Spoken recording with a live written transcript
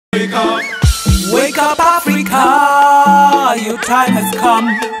Wake up, wake up, Africa, your time has come.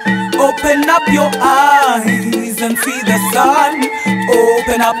 Open up your eyes and see the sun.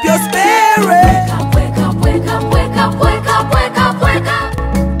 Open up your spirit. Wake up, wake up, wake up, wake up, wake up, wake up, wake up.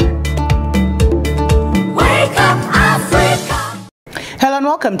 Wake up, Africa. Hello and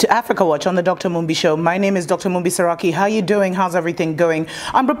welcome to Africa Watch on the Dr. Mumbi Show. My name is Dr. Mumbi Saraki. How are you doing? How's everything going?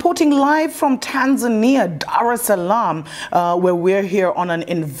 I'm reporting live from Tanzania, Dar es Salaam, where we're here on an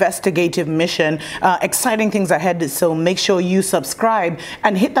investigative mission. Exciting things ahead, so make sure you subscribe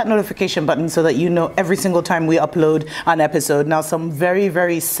and hit that notification button so that you know every single time we upload an episode. Now, some very,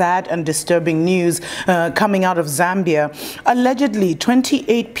 very sad and disturbing news coming out of Zambia. Allegedly,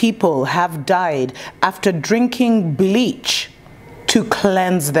 28 people have died after drinking bleach to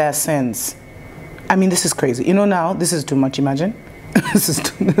cleanse their sins. I mean, this is crazy. You know, now this is too much. Imagine, this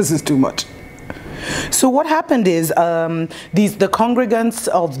is too much. So what happened is the congregants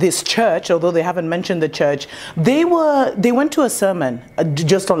of this church, although they haven't mentioned the church, they went to a sermon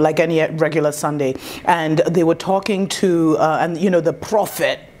just on like any regular Sunday, and they were talking to and you know, the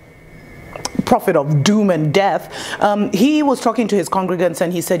prophet of doom and death. He was talking to his congregants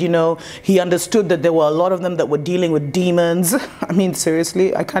and he said, you know, he understood that there were a lot of them that were dealing with demons. I mean,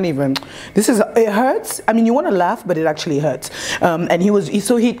 seriously, I can't even, it hurts. I mean, you want to laugh, but it actually hurts. And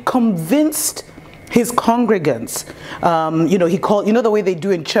so he convinced his congregants, you know, he called, you know, the way they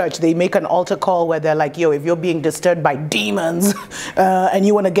do in church, they make an altar call where they're like, yo, if you're being disturbed by demons and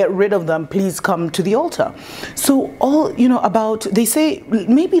you want to get rid of them, please come to the altar. So all, you know, they say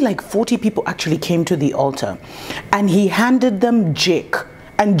maybe like 40 people actually came to the altar, and he handed them jik.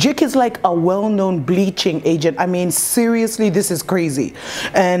 And jik is like a well-known bleaching agent. I mean, seriously, this is crazy.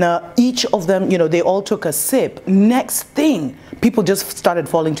 And each of them, you know, they all took a sip. Next thing, people just started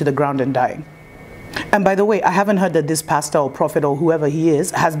falling to the ground and dying. And by the way, I haven't heard that this pastor or prophet or whoever he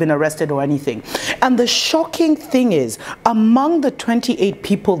is has been arrested or anything. And the shocking thing is, among the 28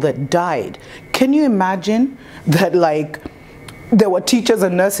 people that died, can you imagine that, like, there were teachers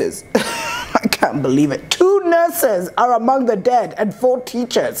and nurses? I can't believe it. 2 nurses are among the dead and 4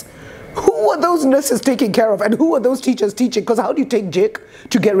 teachers. Who were those nurses taking care of, and who were those teachers teaching? Because how do you take jik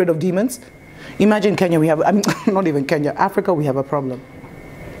to get rid of demons? Imagine Kenya, I mean, not even Kenya, Africa, we have a problem.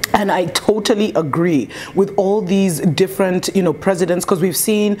 And I totally agree with all these different, you know, presidents, because we've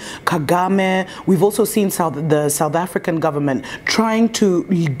seen Kagame, we've also seen the South African government trying to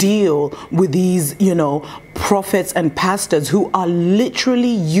deal with these, you know, prophets and pastors who are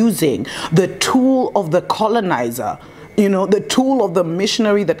literally using the tool of the colonizer, you know, the tool of the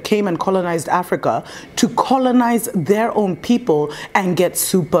missionary that came and colonized Africa to colonize their own people and get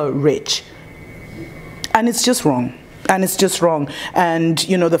super rich. And it's just wrong. And it's just wrong. And,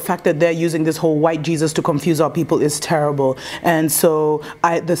 you know, the fact that they're using this whole white Jesus to confuse our people is terrible. And so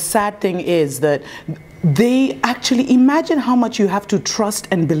the sad thing is that they actually, imagine how much you have to trust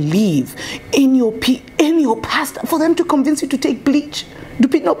and believe in your pastor for them to convince you to take bleach. Do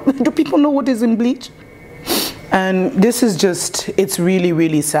people know what is in bleach? And this is just, it's really,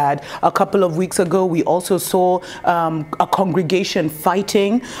 really sad. A couple of weeks ago, we also saw a congregation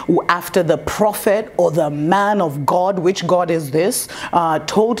fighting after the prophet or the man of God, which God is this,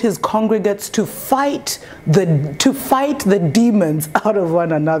 told his congregants to fight the demons out of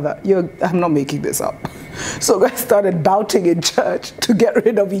one another. I'm not making this up. So guys started bouting in church to get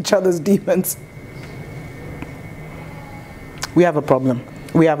rid of each other's demons. We have a problem.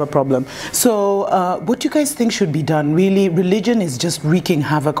 We have a problem. So what do you guys think should be done? Really, religion is just wreaking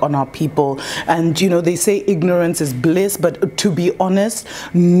havoc on our people. And, you know, they say ignorance is bliss, but to be honest,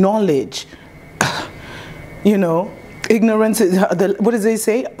 knowledge, you know, ignorance is, what does they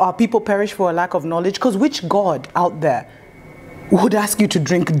say? Our people perish for a lack of knowledge. Because which God out there would ask you to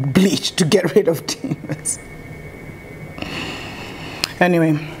drink bleach to get rid of demons?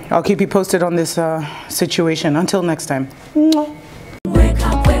 Anyway, I'll keep you posted on this situation. Until next time.